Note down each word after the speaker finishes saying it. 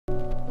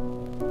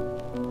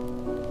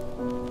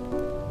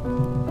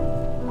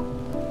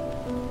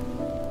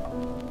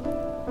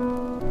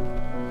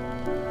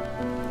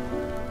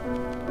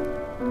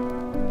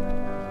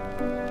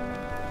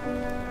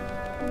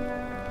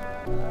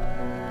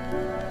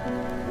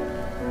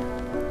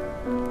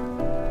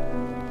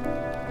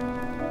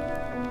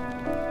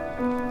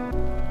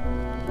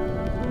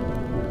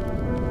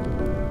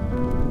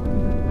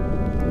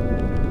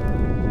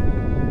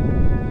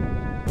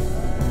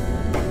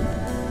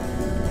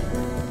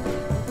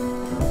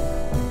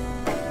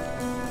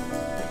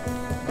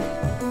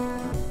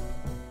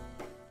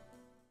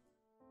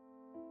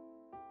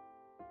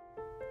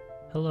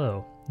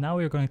now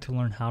we are going to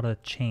learn how to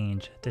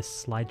change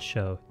this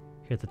slideshow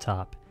here at the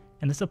top.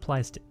 And this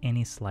applies to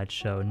any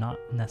slideshow, not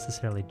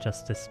necessarily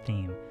just this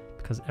theme,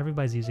 because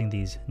everybody's using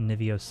these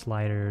Niveo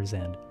sliders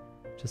and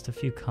just a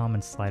few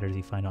common sliders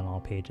you find on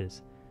all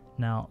pages.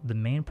 Now, the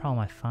main problem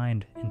I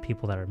find in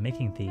people that are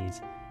making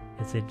these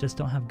is they just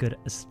don't have good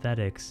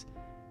aesthetics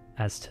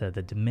as to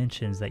the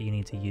dimensions that you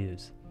need to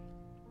use.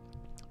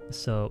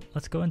 So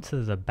let's go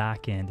into the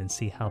back end and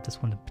see how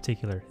this one in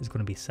particular is going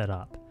to be set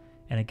up.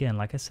 And again,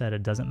 like I said,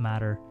 it doesn't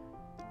matter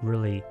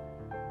really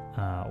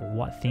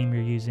what theme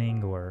you're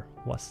using or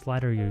what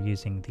slider you're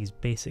using. These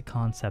basic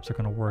concepts are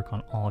going to work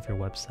on all of your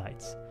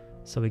websites.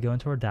 So we go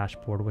into our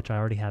dashboard, which I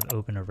already have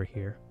open over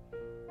here.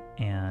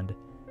 And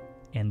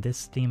in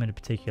this theme in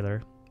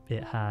particular,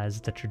 it has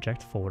the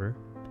Traject folder,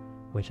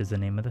 which is the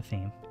name of the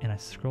theme. And I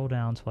scroll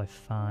down till I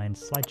find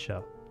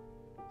Slideshow.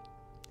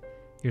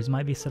 Yours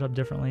might be set up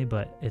differently,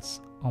 but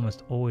it's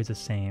almost always the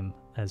same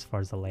as far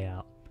as the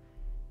layout.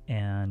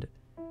 And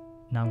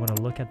now I'm going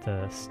to look at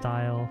the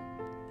style.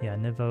 Yeah,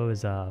 Niveo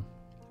is a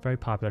very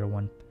popular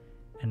one,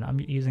 and I'm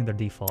using their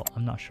default.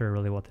 I'm not sure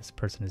really what this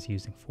person is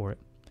using for it.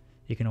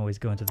 You can always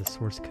go into the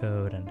source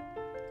code and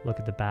look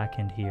at the back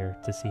end here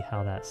to see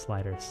how that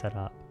slider is set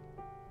up.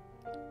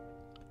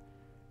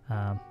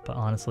 But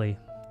honestly,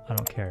 I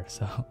don't care.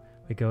 So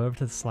we go over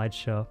to the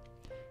slideshow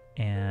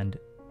and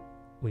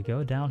we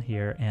go down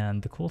here,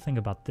 and the cool thing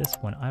about this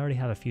one, I already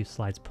have a few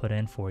slides put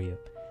in for you,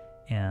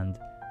 and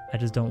I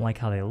just don't like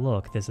how they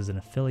look. This is an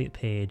affiliate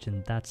page,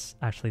 and that's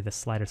actually the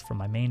sliders for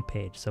my main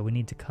page, so we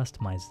need to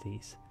customize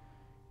these.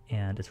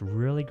 And it's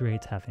really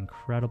great to have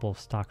incredible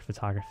stock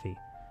photography.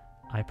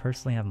 I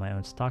personally have my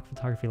own stock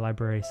photography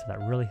library, so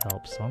that really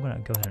helps. So I'm going to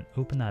go ahead and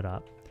open that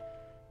up,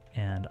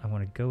 and I'm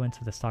going to go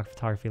into the stock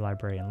photography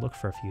library and look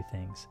for a few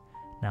things.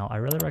 Now, I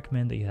really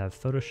recommend that you have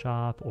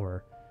Photoshop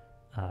or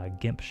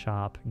GIMP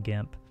Shop,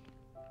 GIMP,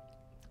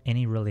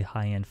 any really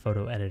high-end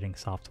photo editing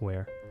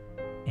software,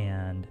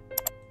 and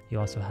you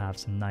also have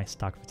some nice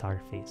stock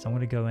photography. So I'm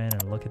going to go in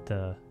and look at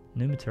the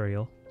new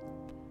material,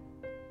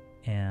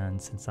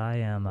 and since I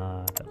am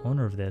the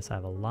owner of this, I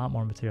have a lot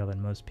more material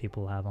than most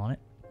people have on it.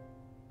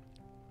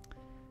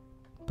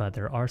 But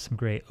there are some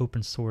great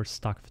open source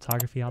stock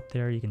photography out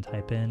there. You can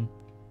type in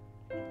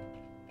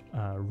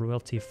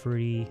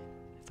royalty-free,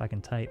 if I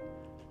can type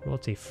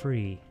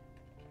royalty-free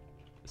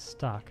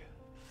stock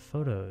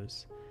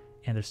photos,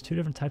 and there's two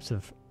different types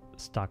of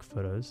stock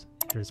photos.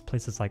 There's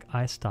places like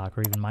iStock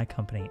or even my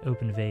company,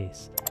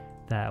 OpenVase,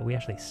 that we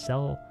actually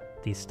sell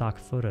these stock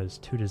photos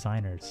to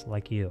designers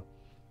like you.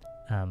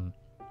 And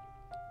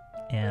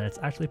it's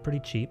actually pretty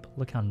cheap.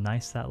 Look how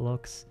nice that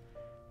looks.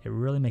 It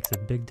really makes a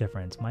big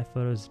difference. My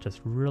photos are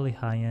just really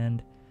high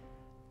end,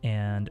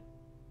 and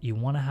you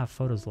want to have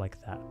photos like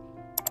that.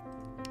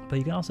 But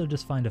you can also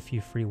just find a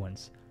few free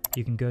ones.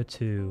 You can go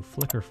to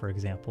Flickr, for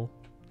example,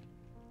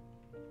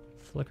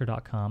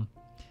 flickr.com,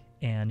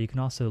 and you can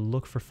also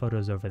look for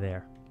photos over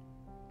there.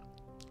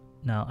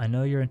 Now, I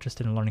know you're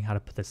interested in learning how to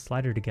put this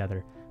slider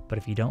together, but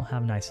if you don't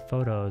have nice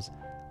photos,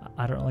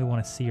 I don't really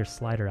want to see your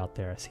slider out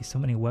there. I see so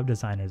many web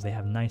designers, they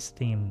have nice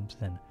themes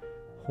and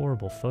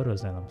horrible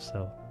photos in them.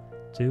 So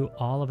do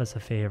all of us a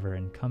favor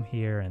and come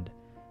here and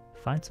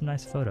find some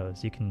nice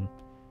photos. You can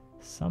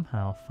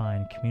somehow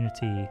find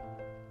community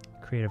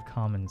Creative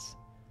Commons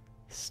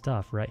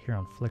stuff right here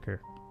on Flickr.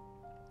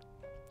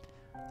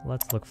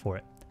 Let's look for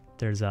it.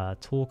 There's a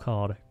tool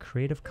called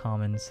Creative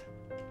Commons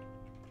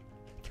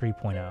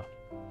 3.0.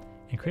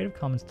 And Creative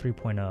Commons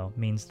 3.0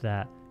 means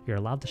that you're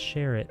allowed to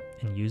share it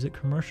and use it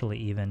commercially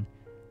even,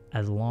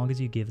 as long as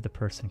you give the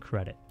person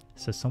credit.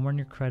 So somewhere in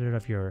your credit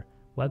of your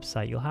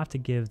website, you'll have to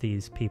give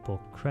these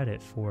people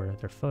credit for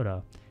their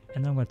photo.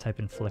 And then I'm going to type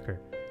in Flickr,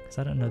 because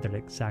I don't know their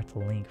exact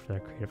link for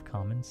their Creative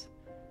Commons.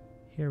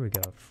 Here we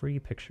go, free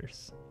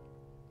pictures.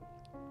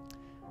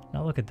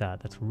 Now look at that,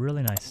 that's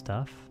really nice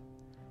stuff.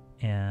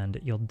 And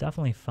you'll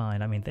definitely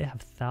find, I mean, they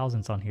have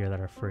thousands on here that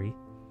are free.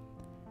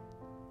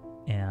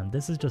 And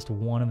this is just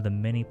one of the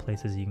many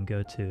places you can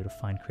go to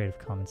find Creative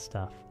Commons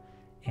stuff.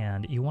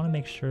 And you want to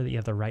make sure that you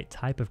have the right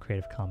type of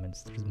Creative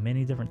Commons. There's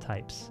many different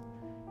types.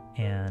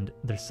 And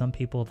there's some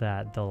people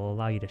that they'll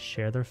allow you to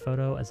share their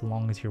photo as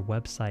long as your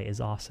website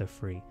is also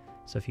free.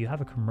 So if you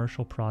have a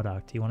commercial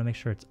product, you want to make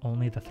sure it's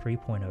only the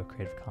 3.0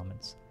 Creative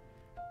Commons.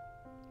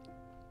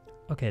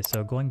 Okay,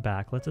 so going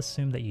back, let's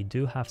assume that you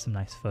do have some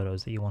nice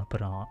photos that you want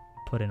to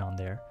put in on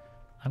there.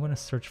 I'm going to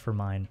search for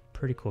mine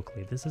pretty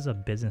quickly. This is a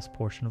business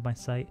portion of my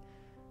site,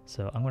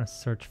 so I'm going to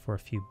search for a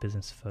few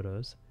business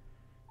photos.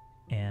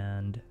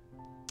 And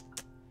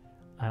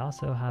I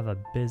also have a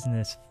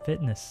business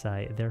fitness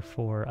site,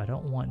 therefore I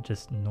don't want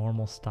just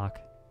normal stock.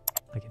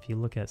 Like if you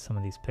look at some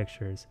of these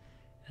pictures,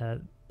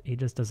 he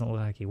just doesn't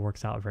look like he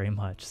works out very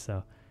much,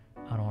 so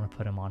I don't want to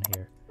put him on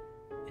here.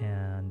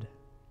 And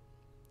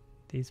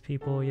these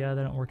people, yeah,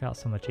 they don't work out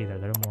so much either.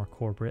 They're more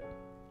corporate.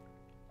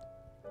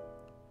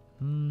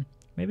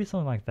 Maybe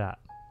something like that.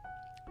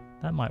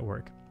 That might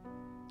work.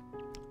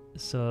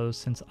 So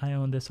since I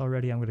own this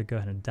already, I'm going to go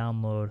ahead and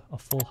download a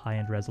full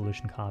high-end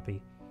resolution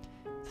copy.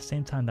 At the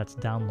same time that's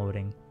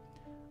downloading,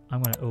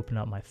 I'm going to open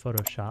up my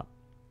Photoshop,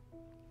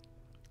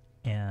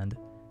 and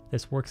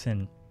this works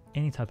in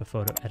any type of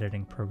photo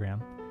editing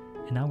program.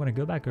 And now I'm going to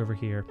go back over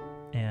here,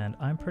 and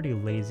I'm pretty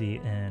lazy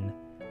in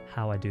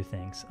how I do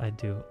things. I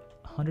do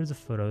hundreds of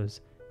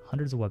photos,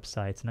 hundreds of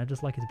websites, and I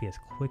just like it to be as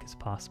quick as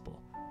possible.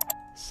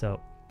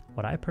 So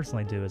what I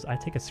personally do is I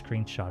take a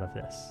screenshot of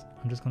this.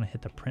 I'm just going to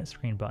hit the print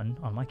screen button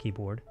on my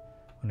keyboard.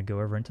 I'm going to go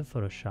over into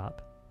Photoshop,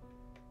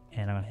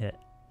 and I'm going to hit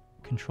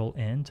Control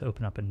N to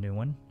open up a new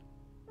one.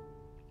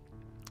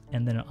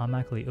 And then it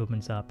automatically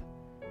opens up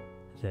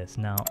this.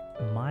 Now,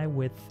 my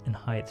width and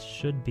height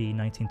should be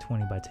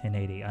 1920 by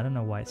 1080. I don't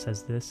know why it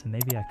says this, and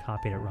maybe I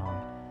copied it wrong.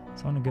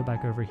 So I'm going to go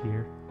back over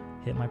here,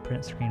 hit my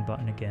print screen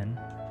button again,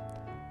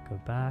 go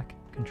back,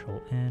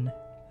 Control N.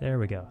 There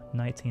we go,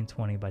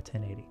 1920 by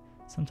 1080.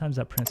 Sometimes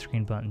that print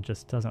screen button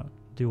just doesn't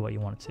do what you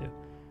want it to.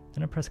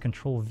 Then I press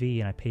Control V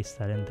and I paste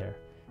that in there.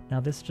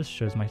 Now this just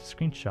shows my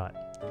screenshot,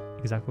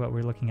 exactly what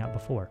we were looking at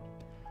before.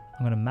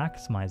 I'm going to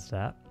maximize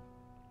that,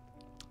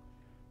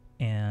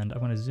 and I'm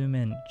going to zoom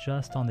in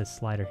just on this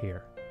slider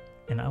here,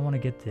 and I want to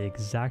get the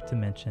exact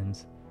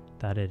dimensions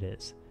that it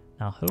is.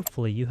 Now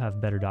hopefully you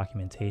have better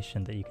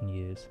documentation that you can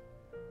use.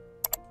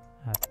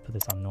 I have to put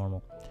this on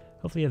normal.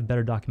 Hopefully you have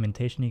better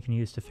documentation you can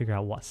use to figure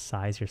out what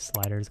size your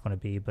slider is going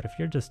to be, but if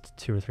you're just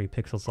 2 or 3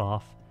 pixels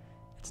off,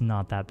 it's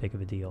not that big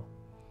of a deal.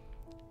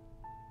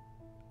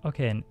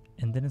 Okay,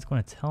 and then it's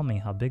going to tell me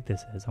how big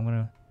this is. I'm going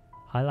to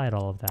highlight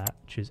all of that,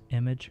 choose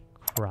Image,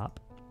 Crop,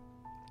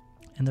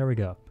 and there we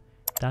go.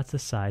 That's the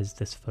size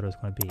this photo is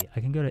going to be.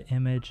 I can go to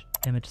Image,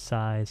 Image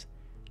Size,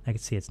 and I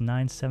can see it's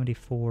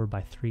 974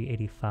 by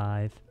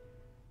 385,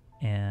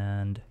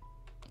 and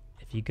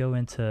if you go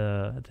into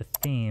the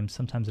theme,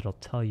 sometimes it'll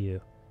tell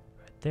you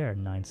there,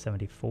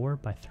 974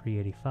 by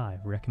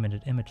 385,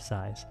 recommended image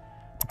size.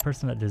 The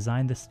person that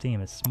designed this theme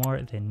is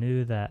smart. They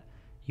knew that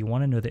you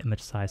want to know the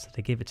image size, so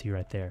they gave it to you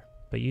right there.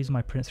 But use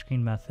my print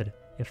screen method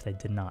if they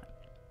did not.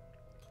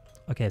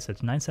 Okay, so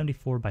it's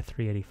 974 by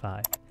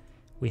 385.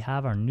 We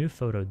have our new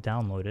photo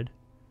downloaded,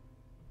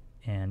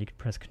 and you can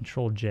press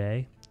Control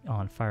J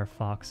on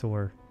Firefox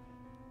or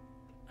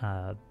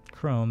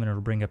Chrome, and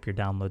it'll bring up your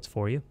downloads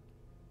for you.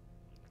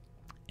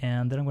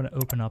 And then I'm going to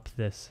open up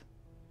this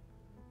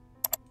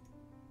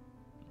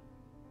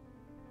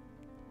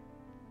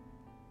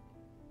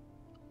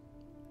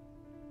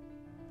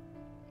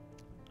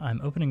I'm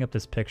opening up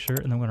this picture,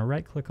 and I'm going to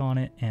right click on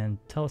it and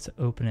tell it to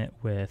open it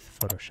with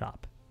Photoshop.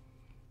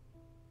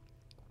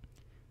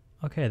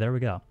 Okay, there we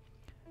go.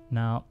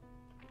 Now,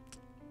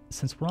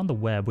 since we're on the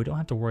web, we don't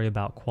have to worry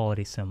about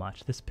quality so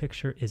much. This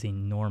picture is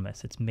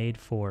enormous. It's made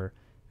for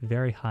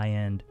very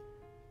high-end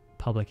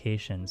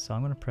publications. So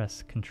I'm going to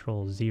press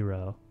Control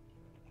 0,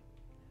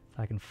 if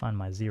I can find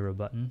my 0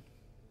 button.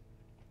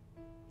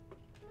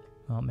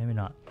 Well, maybe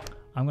not.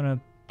 I'm going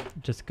to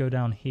just go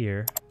down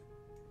here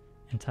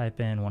and type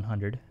in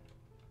 100.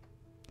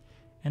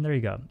 And there you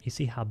go. You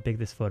see how big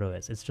this photo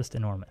is. It's just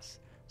enormous.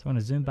 So I'm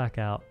going to zoom back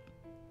out,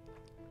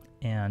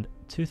 and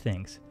 2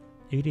 things.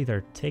 You could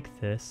either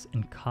take this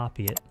and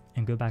copy it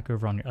and go back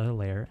over on your other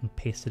layer and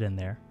paste it in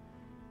there.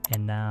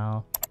 And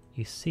now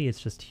you see it's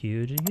just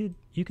huge.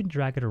 You can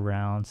drag it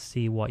around,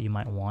 see what you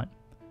might want.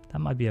 That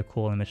might be a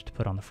cool image to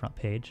put on the front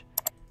page.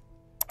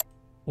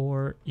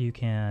 Or you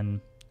can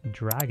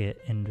drag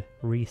it and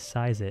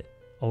resize it.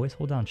 Always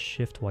hold down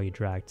Shift while you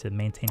drag to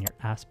maintain your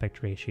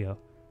aspect ratio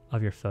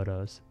of your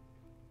photos.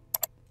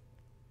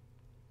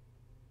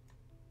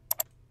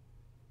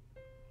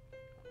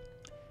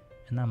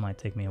 And that might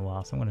take me a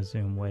while, so I'm going to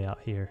zoom way out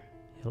here.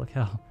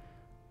 Yeah,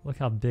 look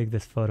how big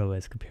this photo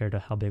is compared to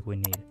how big we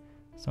need.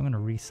 So I'm going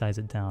to resize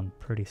it down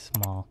pretty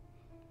small,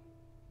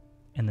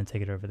 and then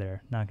take it over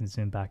there. Now I can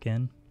zoom back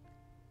in.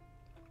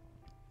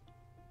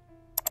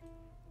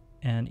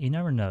 And you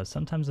never know,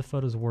 sometimes the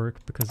photos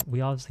work because we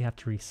obviously have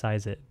to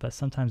resize it, but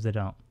sometimes they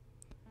don't.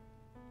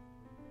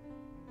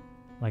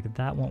 Like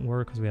that won't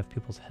work because we have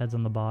people's heads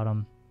on the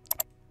bottom.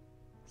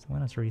 So I'm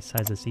going to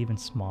resize this even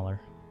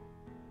smaller.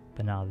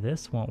 But now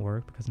this won't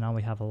work because now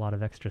we have a lot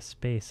of extra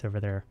space over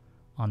there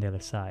on the other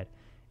side.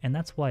 And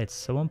that's why it's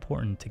so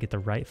important to get the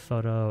right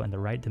photo and the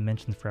right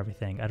dimensions for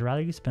everything. I'd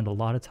rather you spend a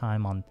lot of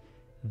time on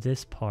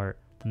this part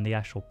than the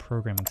actual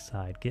programming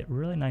side. Get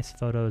really nice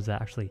photos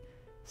that actually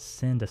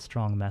send a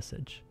strong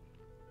message.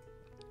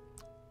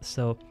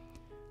 So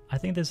I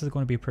think this is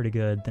going to be pretty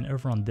good. Then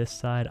over on this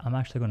side, I'm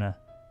actually going to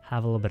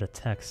have a little bit of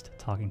text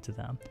talking to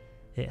them.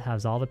 It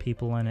has all the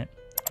people in it.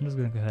 I'm just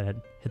going to go ahead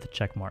and hit the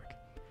check mark.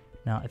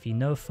 Now, if you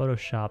know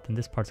Photoshop, then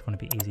this part's going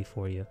to be easy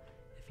for you.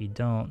 If you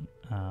don't,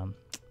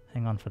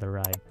 hang on for the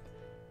ride.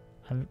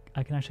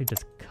 I can actually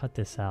just cut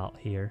this out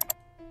here.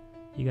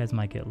 You guys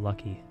might get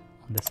lucky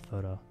on this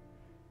photo.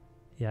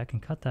 Yeah, I can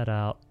cut that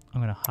out.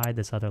 I'm going to hide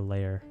this other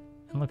layer.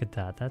 And look at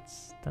that.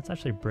 That's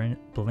actually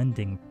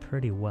blending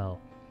pretty well.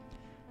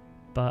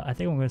 But I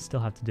think I'm going to still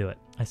have to do it.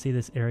 I see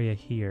this area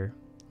here.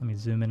 Let me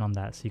zoom in on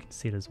that so you can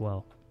see it as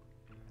well.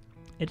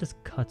 It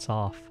just cuts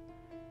off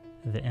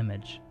the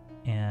image.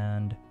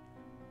 And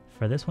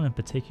for this one in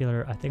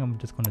particular, I think I'm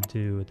just going to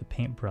do the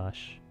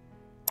paintbrush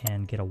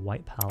and get a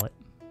white palette.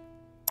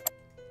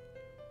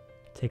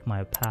 take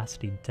my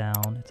opacity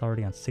down. It's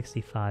already on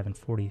 65 and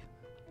 40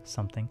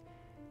 something.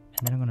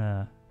 And then I'm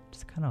gonna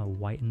just kind of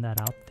whiten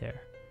that out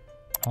there.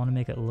 I want to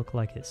make it look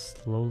like it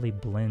slowly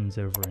blends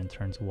over and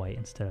turns white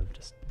instead of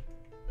just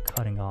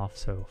cutting off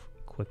so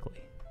quickly.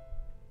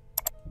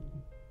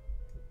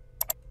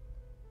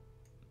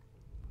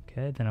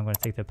 Okay, then I'm going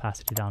to take the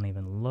opacity down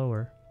even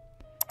lower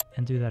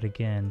and do that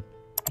again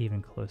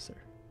even closer.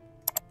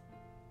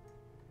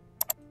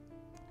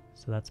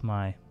 So that's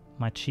my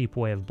cheap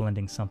way of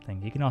blending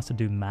something. You can also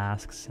do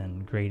masks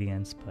and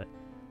gradients, but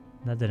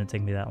that didn't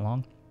take me that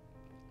long.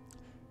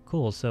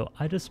 Cool, so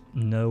I just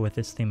know with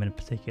this theme in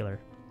particular,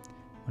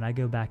 when I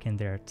go back in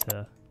there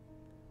to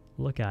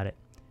look at it,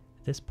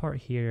 this part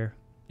here,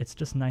 it's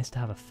just nice to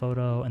have a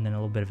photo and then a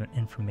little bit of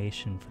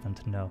information for them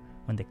to know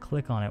when they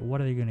click on it, what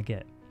are they going to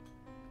get?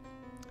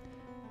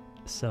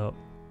 So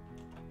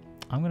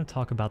I'm going to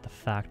talk about the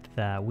fact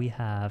that we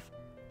have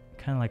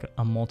kind of like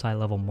a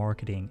multi-level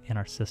marketing in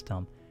our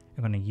system.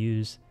 We're going to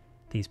use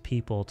these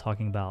people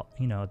talking about,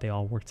 you know, they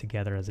all work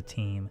together as a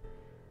team,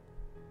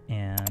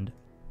 and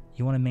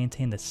you want to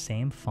maintain the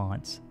same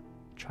fonts.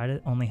 Try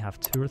to only have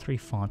 2 or 3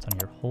 fonts on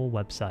your whole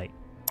website.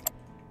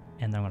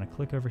 And then I'm going to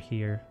click over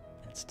here.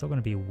 It's still going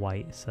to be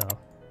white, so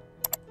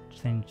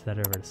change that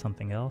over to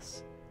something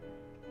else.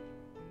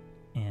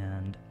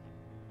 And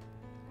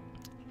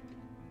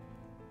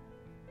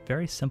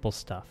very simple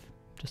stuff.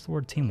 Just the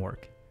word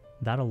teamwork.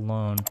 That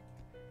alone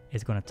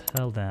is going to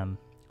tell them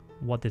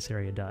what this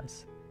area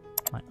does.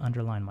 I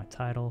underline my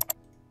title,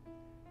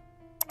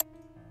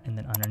 and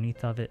then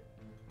underneath of it,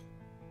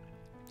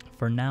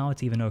 for now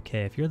it's even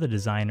okay. If you're the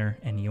designer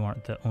and you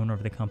aren't the owner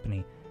of the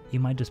company, you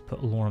might just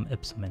put lorem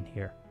ipsum in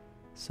here.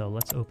 So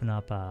let's open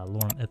up a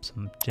lorem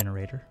ipsum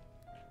generator.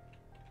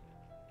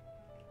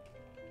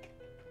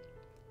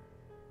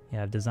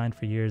 Yeah, I've designed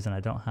for years and I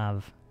don't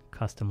have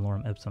custom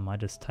lorem ipsum. I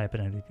just type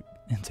it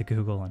into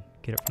Google and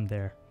get it from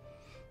there.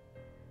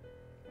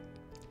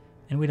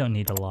 And we don't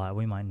need a lot.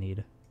 We might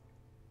need...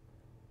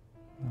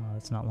 Oh,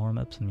 that's not lorem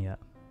ipsum yet.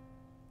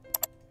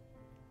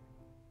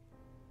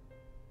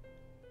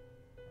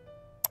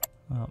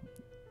 Well,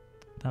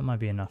 that might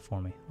be enough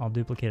for me. I'll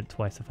duplicate it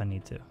twice if I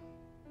need to.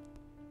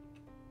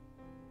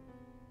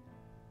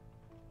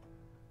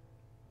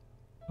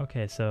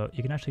 Okay, so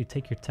you can actually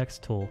take your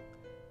text tool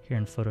here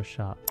in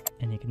Photoshop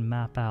and you can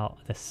map out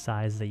the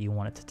size that you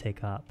want it to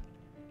take up.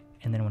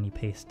 And then when you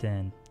paste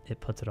in, it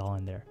puts it all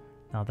in there.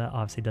 Now that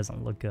obviously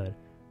doesn't look good.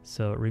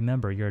 So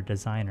remember, you're a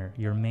designer.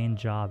 Your main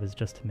job is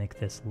just to make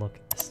this look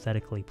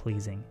aesthetically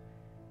pleasing.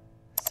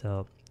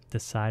 So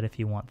decide if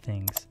you want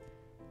things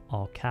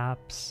all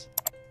caps,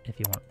 if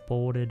you want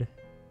bolded,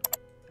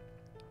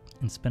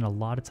 and spend a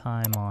lot of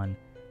time on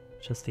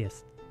just the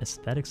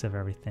aesthetics of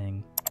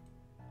everything.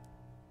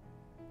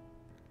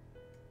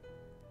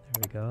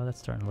 There we go, that's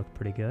starting to look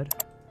pretty good.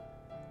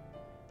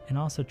 And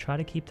also try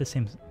to keep the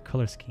same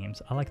color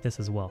schemes. I like this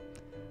as well.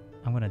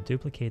 I'm going to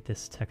duplicate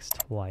this text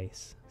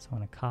twice. So I'm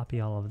going to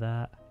copy all of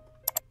that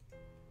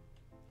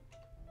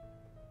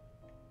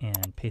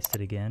and paste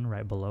it again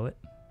right below it.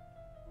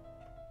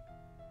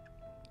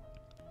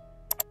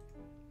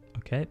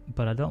 Okay,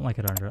 but I don't like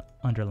it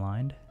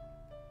underlined.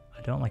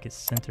 I don't like it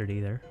centered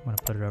either. I'm going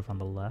to put it over on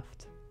the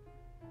left.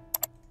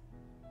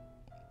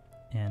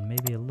 And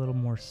maybe a little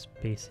more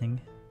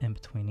spacing in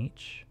between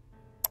each.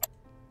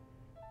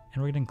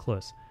 And we're getting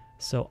close.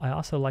 So I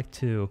also like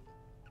to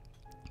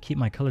keep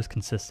my colors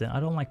consistent. I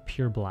don't like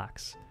pure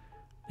blacks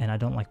and I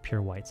don't like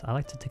pure whites. I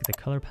like to take the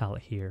color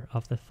palette here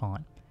of the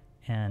font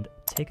and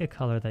take a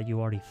color that you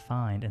already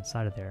find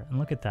inside of there. And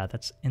look at that,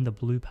 that's in the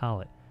blue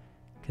palette.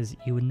 Because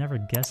you would never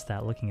guess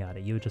that looking at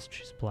it. You would just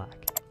choose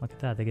black. Look at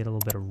that, they get a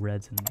little bit of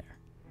reds in there.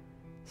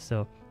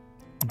 So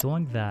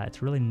doing that,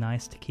 it's really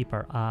nice to keep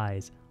our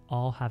eyes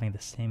all having the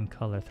same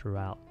color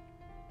throughout.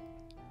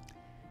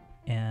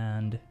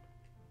 And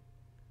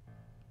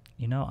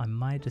you know, I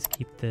might just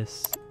keep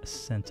this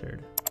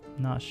centered.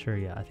 Not sure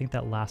yet. I think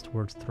that last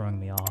word's throwing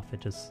me off.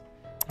 It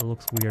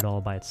looks weird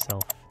all by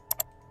itself.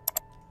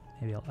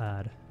 Maybe I'll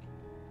add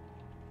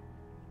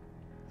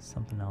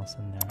something else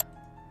in there.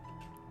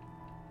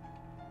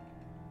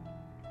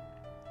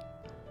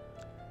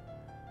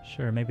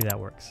 Sure, maybe that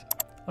works.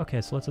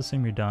 Okay, so let's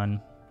assume you're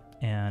done.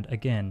 And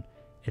again,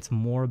 it's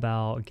more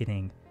about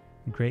getting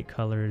great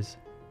colors,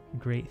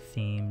 great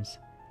themes,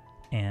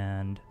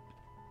 and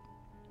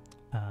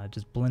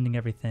just blending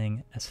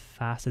everything as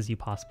fast as you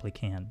possibly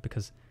can,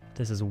 because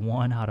this is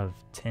 1 out of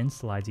 10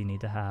 slides you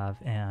need to have,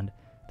 and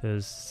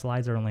those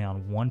slides are only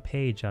on 1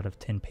 page out of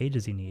 10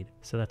 pages you need.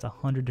 So that's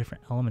 100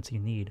 different elements you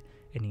need,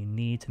 and you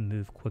need to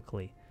move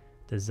quickly.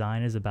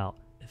 Design is about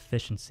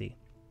efficiency.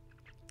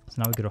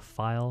 So now we go to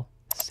File,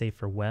 Save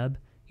for Web.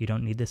 You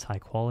don't need this high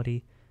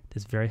quality.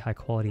 This very high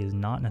quality is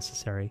not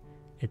necessary.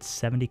 It's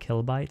 70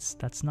 kilobytes.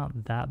 That's not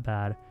that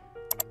bad.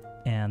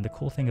 And the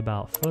cool thing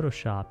about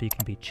Photoshop, you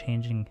can be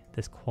changing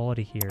this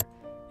quality here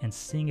and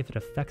seeing if it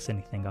affects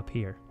anything up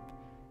here.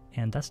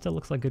 And that still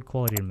looks like good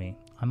quality to me.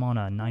 I'm on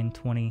a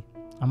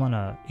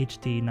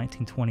HD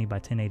 1920 by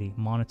 1080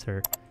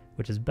 monitor,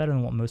 which is better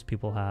than what most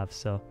people have.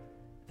 So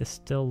this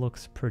still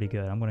looks pretty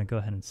good. I'm going to go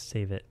ahead and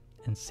save it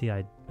and see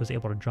I was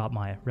able to drop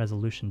my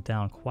resolution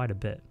down quite a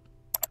bit.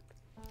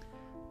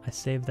 I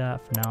saved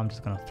that. For now, I'm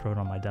just going to throw it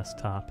on my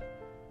desktop.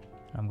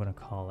 And I'm going to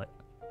call it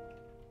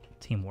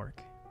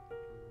Teamwork.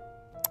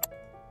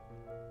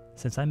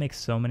 Since I make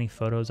so many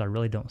photos, I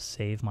really don't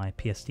save my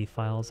PSD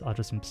files. I'll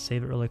just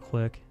save it really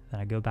quick, then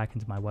I go back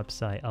into my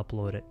website,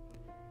 upload it,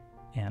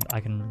 and I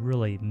can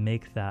really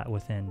make that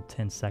within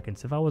 10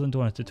 seconds. If I wasn't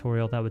doing a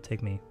tutorial, that would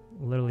take me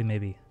literally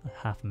maybe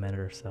half a minute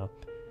or so.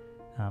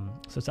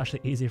 So it's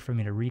actually easier for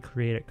me to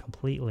recreate it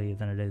completely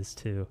than it is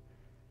to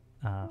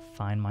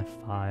find my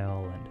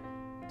file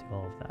and do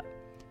all of that.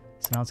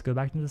 So now let's go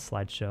back into the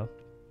slideshow.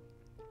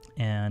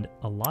 And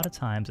a lot of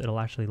times it'll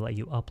actually let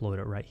you upload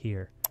it right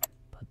here.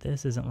 But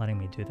this isn't letting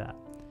me do that.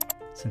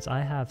 Since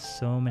I have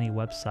so many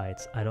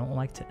websites, I don't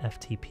like to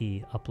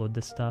FTP upload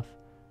this stuff.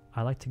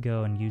 I like to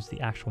go and use the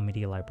actual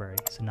media library.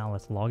 So now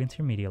let's log into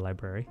your media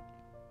library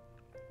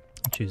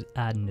and choose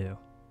Add New.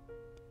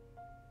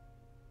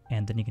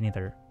 And then you can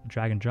either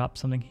drag and drop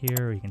something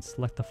here, or you can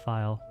select the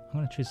file. I'm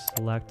going to choose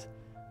Select,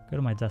 go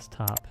to my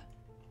desktop,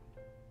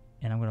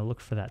 and I'm going to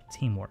look for that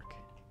Teamwork.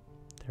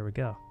 There we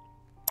go.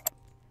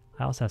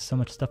 I also have so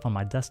much stuff on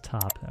my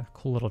desktop. A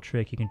cool little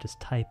trick, you can just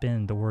type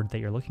in the word that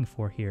you're looking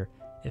for here.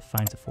 It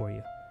finds it for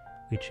you.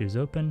 We choose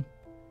Open,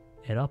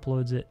 it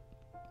uploads it,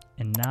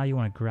 and now you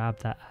want to grab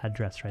that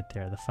address right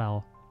there, the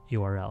file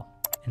URL,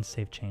 and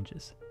save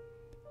changes.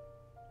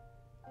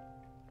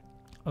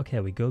 Okay,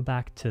 we go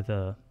back to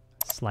the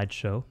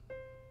slideshow,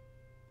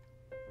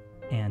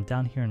 and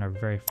down here in our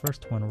very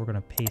first one, we're going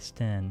to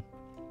paste in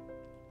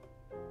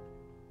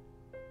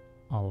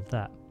all of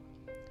that.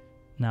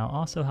 Now,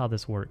 also how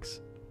this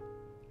works.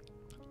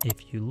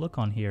 If you look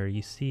on here,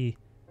 you see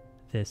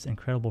this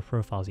incredible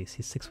profiles. You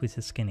see 6 Weeks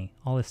of Skinny.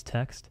 All this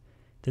text.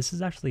 This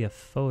is actually a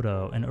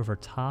photo, and over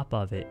top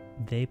of it,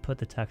 they put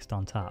the text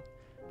on top.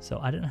 So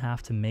I didn't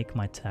have to make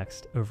my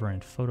text over in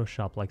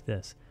Photoshop like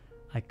this.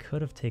 I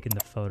could have taken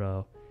the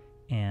photo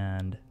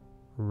and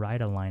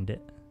right aligned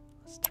it.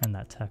 Let's turn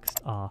that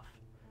text off.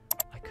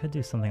 I could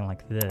do something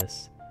like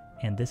this,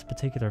 and this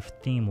particular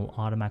theme will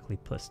automatically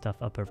put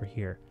stuff up over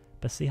here.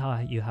 But see how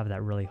you have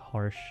that really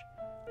harsh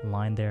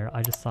line there?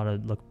 I just thought it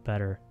would look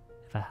better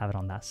if I have it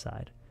on that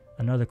side.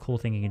 Another cool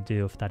thing you can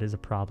do if that is a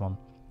problem,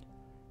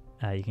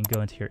 you can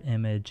go into your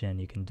image and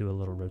you can do a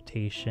little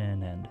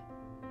rotation and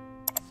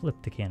flip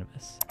the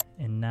canvas.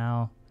 And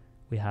now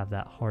we have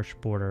that harsh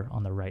border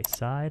on the right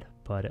side,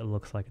 but it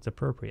looks like it's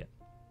appropriate.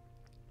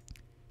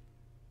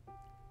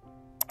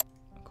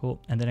 Cool.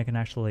 And then I can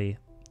actually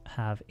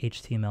have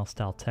HTML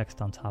style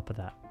text on top of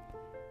that.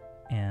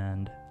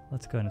 And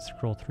let's go ahead and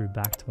scroll through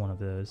back to one of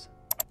those.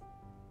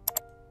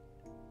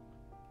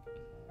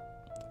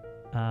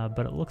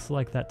 But it looks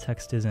like that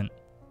text isn't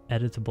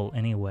editable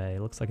anyway.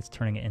 It looks like it's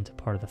turning it into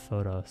part of the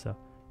photo, so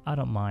I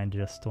don't mind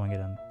just throwing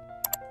it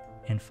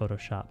in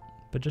Photoshop,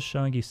 but just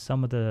showing you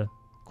some of the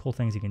cool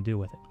things you can do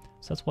with it.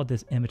 So that's what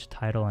this image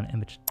title and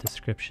image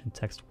description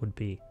text would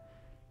be.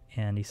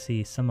 And you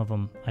see some of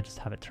them, I just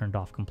have it turned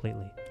off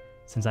completely.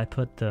 Since I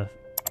put the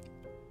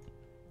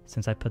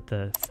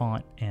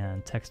font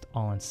and text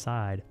all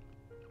inside,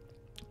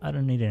 I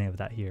don't need any of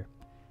that here.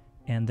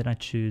 And then I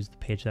choose the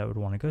page that I would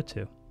want to go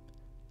to.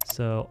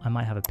 So I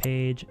might have a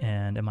page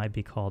and it might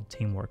be called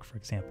Teamwork, for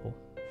example.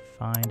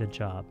 Find a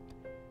job.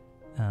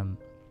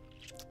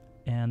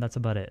 And that's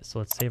about it. So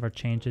let's save our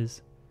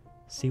changes,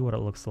 see what it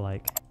looks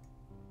like.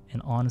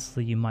 And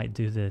honestly, you might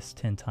do this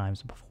 10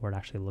 times before it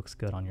actually looks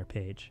good on your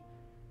page.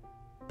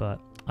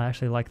 But I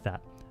actually like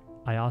that.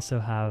 I also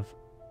have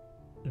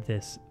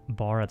this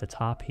bar at the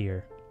top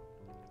here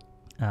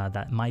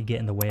that might get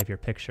in the way of your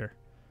picture.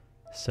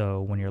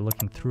 So when you're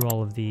looking through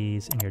all of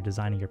these and you're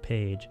designing your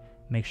page,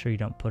 make sure you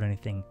don't put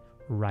anything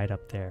right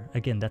up there.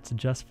 Again, that's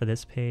just for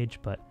this page,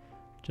 but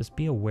just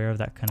be aware of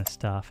that kind of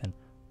stuff and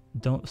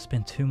don't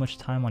spend too much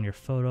time on your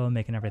photo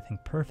making everything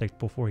perfect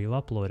before you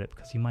upload it,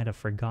 because you might have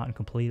forgotten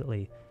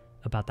completely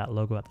about that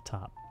logo at the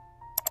top.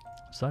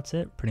 So that's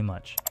it, pretty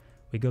much.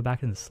 We go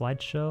back in the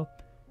slideshow.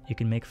 You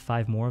can make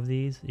 5 more of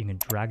these. You can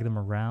drag them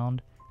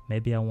around.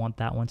 Maybe I want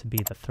that one to be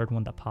the third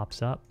one that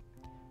pops up.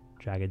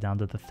 Drag it down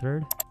to the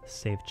third,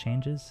 save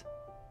changes,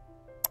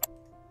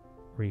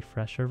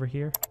 refresh over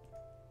here.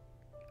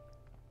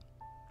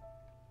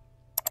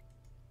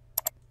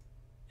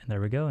 And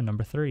there we go,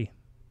 number 3.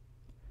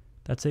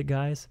 That's it,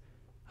 guys.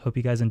 Hope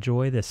you guys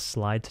enjoy this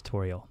slide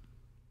tutorial.